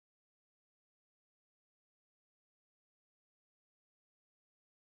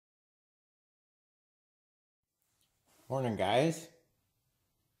Morning, guys. It's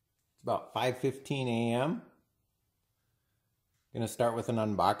about 5:15 a.m. Gonna start with an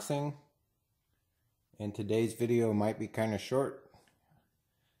unboxing, and today's video might be kind of short.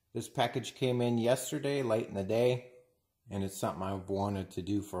 This package came in yesterday, late in the day, and it's something I've wanted to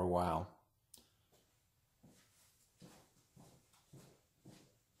do for a while.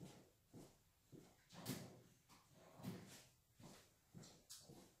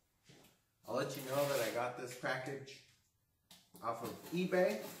 I'll let you know that I got this package off of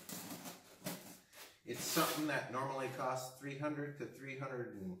eBay. It's something that normally costs $300 to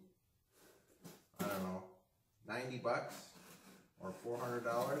 $90 or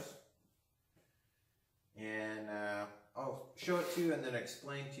 $400. And I'll show it to you and then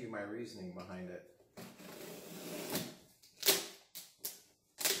explain to you my reasoning behind it.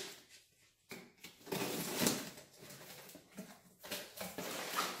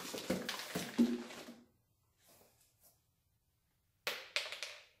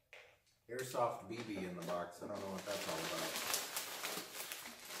 Airsoft BB in the box. I don't know what that's all about.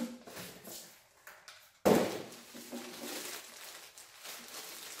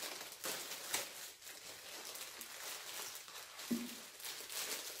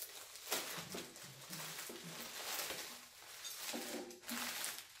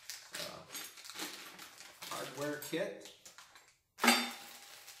 Hardware kit.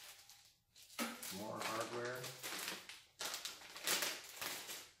 More hardware.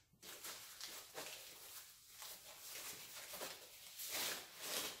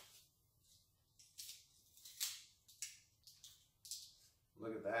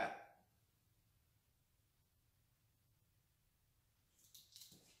 Look at that.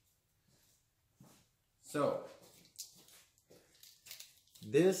 So,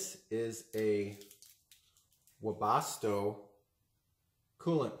 this is a Webasto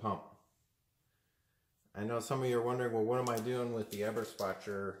coolant pump. I know some of you are wondering, well, what am I doing with the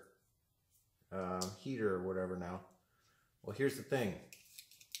Eberspacher heater or whatever now? Well, here's the thing.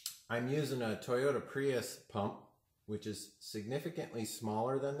 I'm using a Toyota Prius pump, which is significantly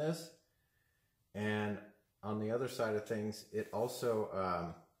smaller than this, and on the other side of things, it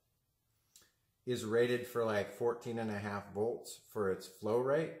also is rated for like 14.5 volts for its flow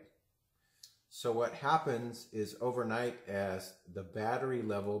rate. So what happens is overnight, as the battery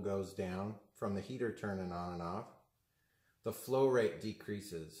level goes down from the heater turning on and off, the flow rate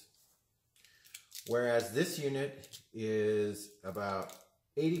decreases. Whereas this unit is about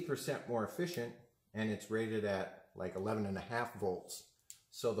 80% more efficient, and it's rated at like 11.5 volts.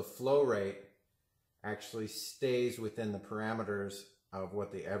 So the flow rate actually stays within the parameters of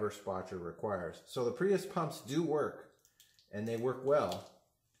what the Eberspacher requires. So the Prius pumps do work, and they work well.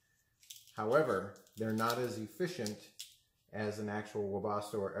 However, they're not as efficient as an actual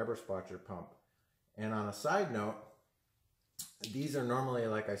Webasto or Eberspacher pump. And on a side note, these are normally,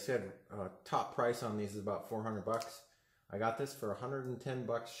 like I said, top price on these is about 400 bucks. I got this for 110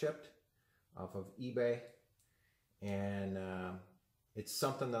 bucks shipped off of eBay. And it's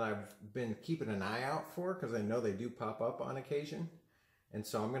something that I've been keeping an eye out for because I know they do pop up on occasion. And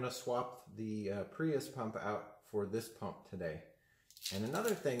so I'm going to swap the Prius pump out for this pump today. And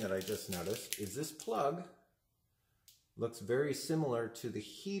another thing that I just noticed is this plug looks very similar to the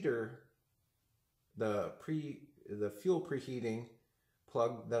heater, the fuel preheating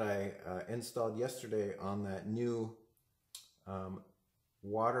plug that I installed yesterday on that new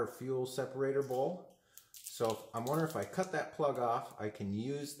water fuel separator bowl. So I'm wondering if I cut that plug off, I can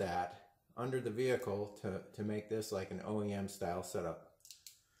use that under the vehicle to make this like an OEM style setup.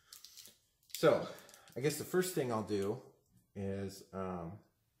 So I guess the first thing I'll do is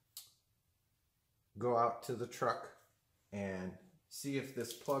go out to the truck and see if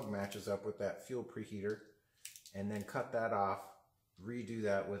this plug matches up with that fuel preheater, and then cut that off, redo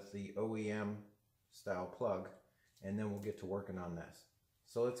that with the OEM style plug, and then we'll get to working on this.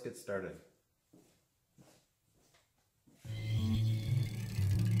 So let's get started.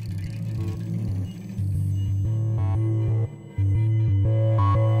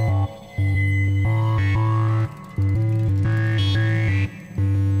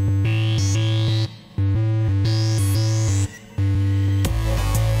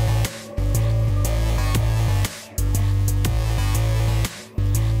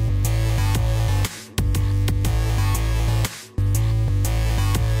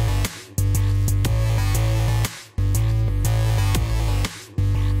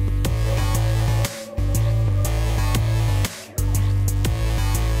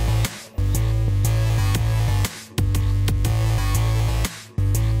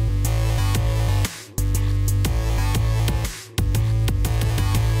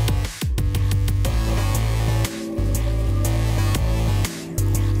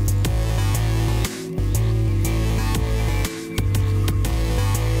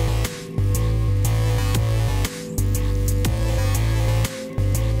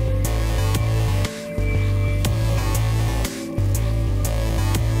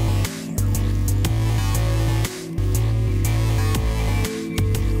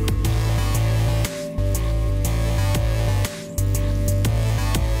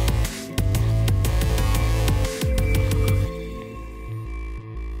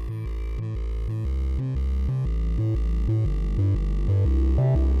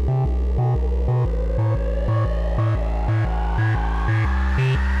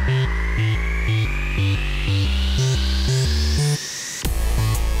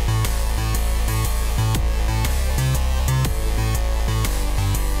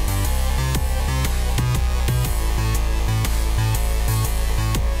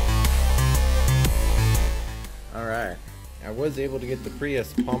 was able to get the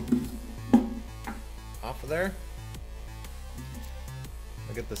Prius pump off of there.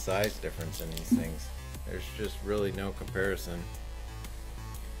 Look at the size difference in these things. There's just really no comparison.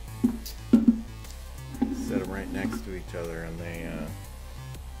 Set them right next to each other and they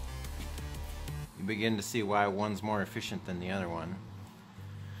you begin to see why one's more efficient than the other one.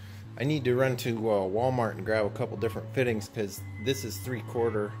 I need to run to Walmart and grab a couple different fittings because this is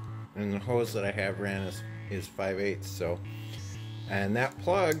 3/4 and the hose that I have ran is 5/8. So, and that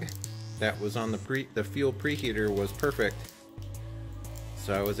plug that was on the fuel preheater was perfect.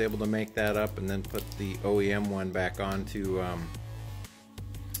 So I was able to make that up and then put the OEM one back onto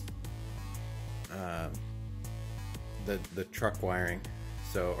the truck wiring,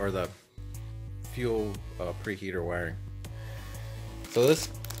 so, or the fuel preheater wiring. So this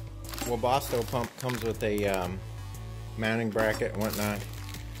Webasto pump comes with a mounting bracket and whatnot.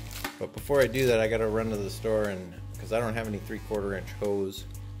 But before I do that, I gotta run to the store and because I don't have any 3/4 inch hose,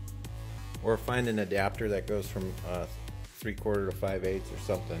 or find an adapter that goes from 3/4 to 5/8 or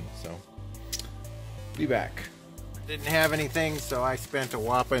something. So be back. Didn't have anything, so I spent a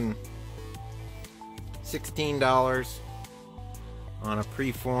whopping $16 on a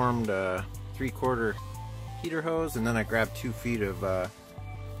preformed 3/4 heater hose, and then I grabbed 2 feet of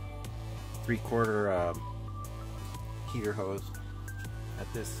 3/4 heater hose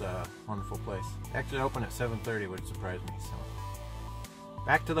at this wonderful place. Actually open at 7:30, which surprised me. So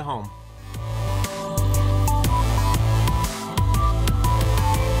back to the home.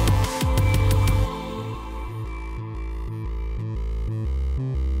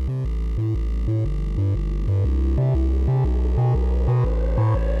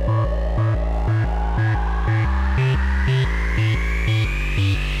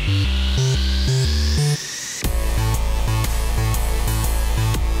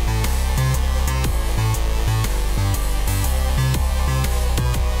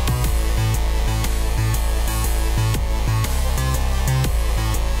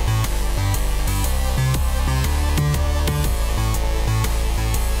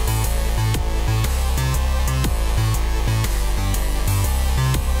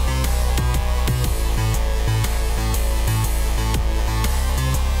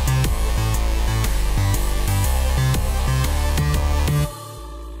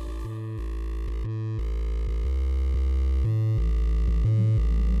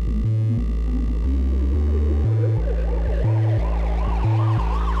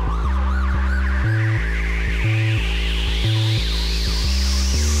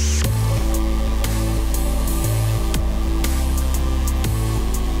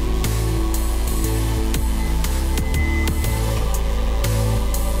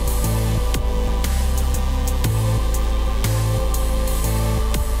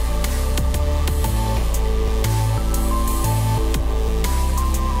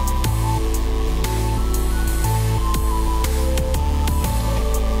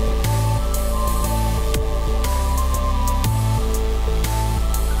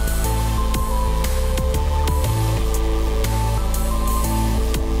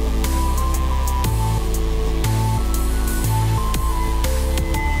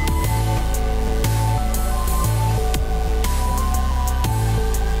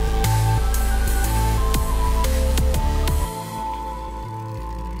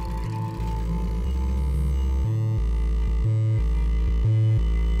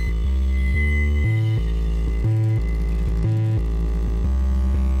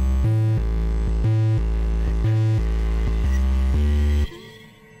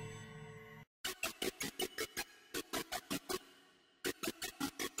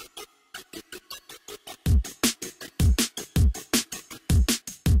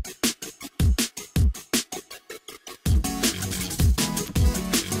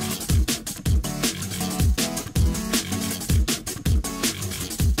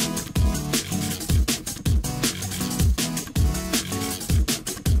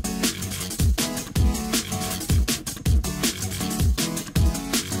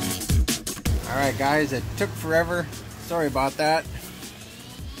 Alright guys, it took forever. Sorry about that.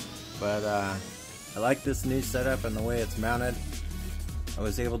 But I like this new setup and the way it's mounted. I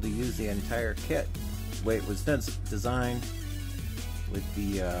was able to use the entire kit the way it was designed, with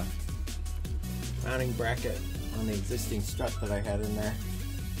the mounting bracket on the existing strut that I had in there.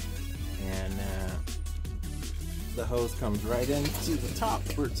 And the hose comes right into the top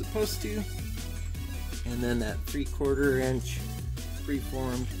where it's supposed to. And then that 3/4 inch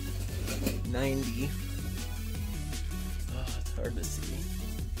preformed 90. Oh, it's hard to see.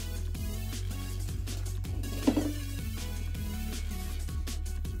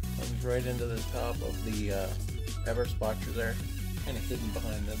 Comes right into the top of the Eberspacher there, kind of hidden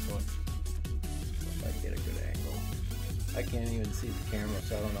behind this one. If I get a good angle, I can't even see the camera,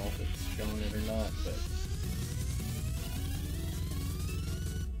 so I don't know if it's showing it or not. But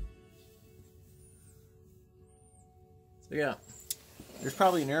so yeah, there's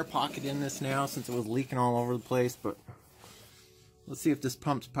probably an air pocket in this now since it was leaking all over the place. But let's see if this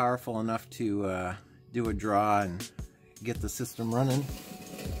pump's powerful enough to do a draw and get the system running.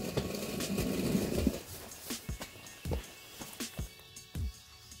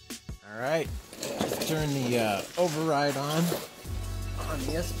 Alright, let's turn the override on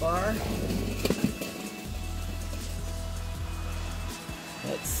the S-bar.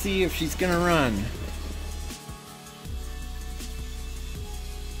 Let's see if she's gonna run.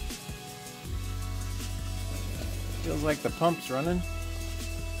 Feels like the pump's running.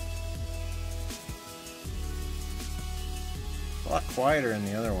 A lot quieter in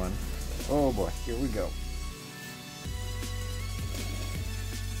the other one. Oh boy, here we go.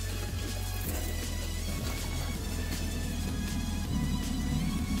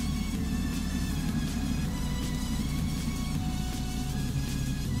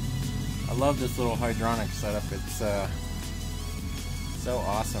 I love this little hydronic setup. It's so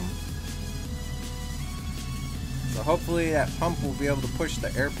awesome. So hopefully that pump will be able to push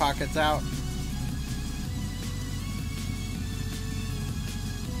the air pockets out.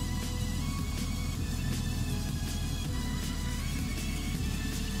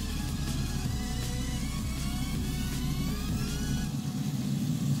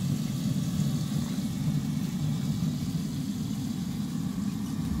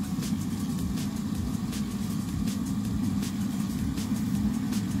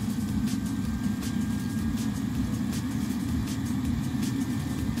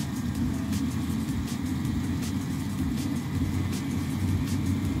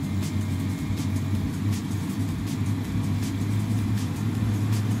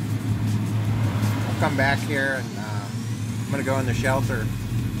 Come back here and I'm gonna go in the shelter.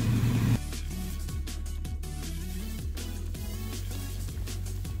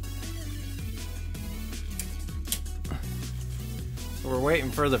 So we're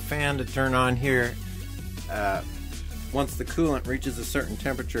waiting for the fan to turn on here. Once the coolant reaches a certain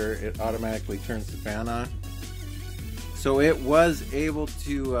temperature, it automatically turns the fan on. So it was able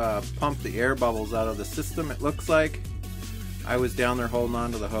to pump the air bubbles out of the system, it looks like. I was down there holding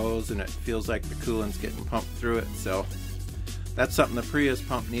on to the hose and it feels like the coolant's getting pumped through it, so that's something the Prius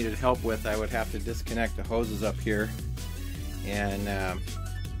pump needed help with. I would have to disconnect the hoses up here and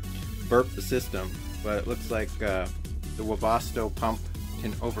burp the system, but it looks like the Webasto pump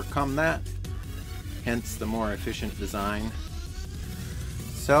can overcome that, hence the more efficient design.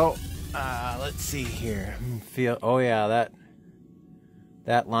 So let's see here. Oh yeah,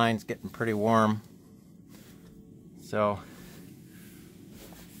 that line's getting pretty warm. So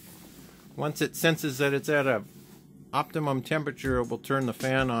once it senses that it's at a optimum temperature, it will turn the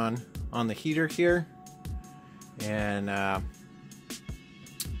fan on the heater here, and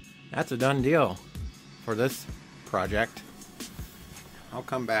that's a done deal for this project. I'll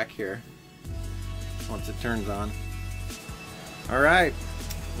come back here once it turns on. Alright,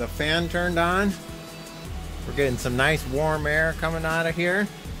 the fan turned on. We're getting some nice warm air coming out of here.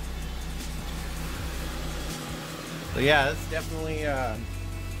 So yeah, it's definitely a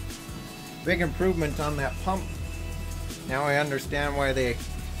big improvement on that pump. Now I understand why they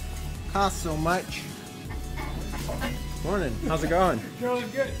cost so much. Morning, how's it going? Going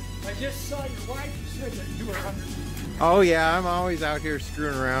good. I just saw your wife. You said that you were under. Oh yeah, I'm always out here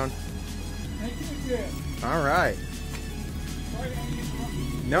screwing around. Thank you again. All right. Sorry I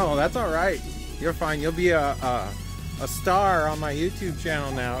interrupted. No, that's all right. You're fine. You'll be a star on my YouTube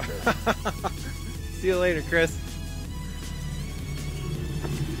channel now. See you later, Chris.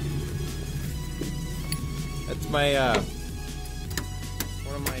 That's my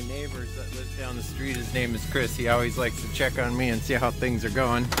one of my neighbors that lives down the street. His name is Chris. He always likes to check on me and see how things are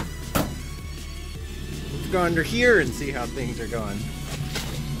going. Let's go under here and see how things are going.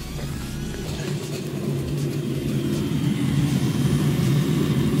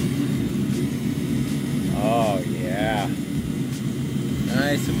 Oh yeah,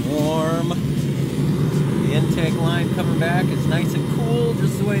 nice and warm. The intake line coming back is nice and cool,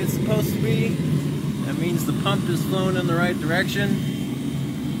 just the way it's supposed to be. That means the pump is flowing in the right direction.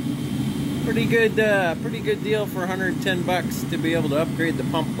 Pretty good deal for 110 bucks to be able to upgrade the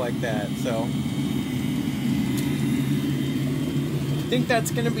pump like that. So I think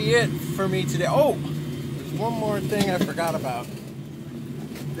that's going to be it for me today. Oh, there's one more thing I forgot about.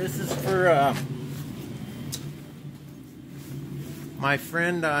 This is for my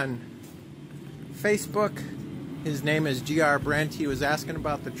friend on Facebook. His name is GR Brent. He was asking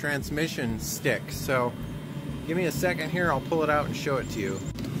about the transmission stick. So give me a second here, I'll pull it out and show it to you.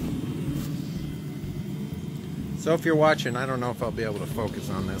 So if you're watching, I don't know if I'll be able to focus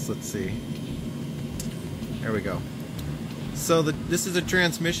on this. Let's see. There we go. So this is a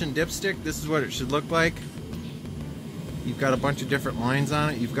transmission dipstick. This is what it should look like. You've got a bunch of different lines on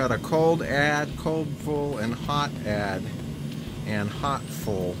it. You've got a cold add, cold full, and hot add, and hot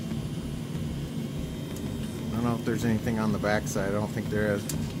full. I don't know if there's anything on the back side. I don't think there is.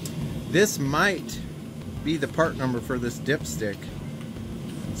 This might be the part number for this dipstick.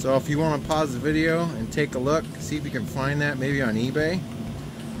 So if you want to pause the video and take a look, see if you can find that maybe on eBay.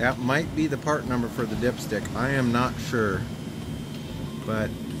 That might be the part number for the dipstick. I am not sure. But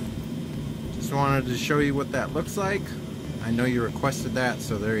just wanted to show you what that looks like. I know you requested that,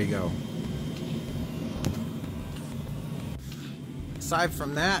 so there you go. Aside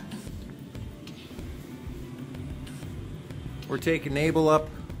from that, we're taking Abel up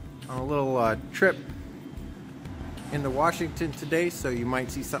on a little trip into Washington today, so you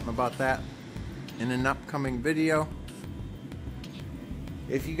might see something about that in an upcoming video.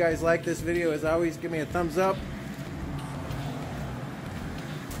 If you guys like this video, as always, give me a thumbs up.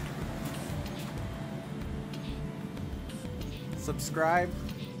 Subscribe.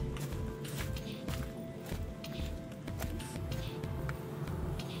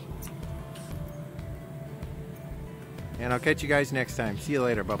 And I'll catch you guys next time. See you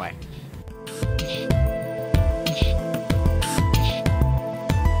later. Bye-bye.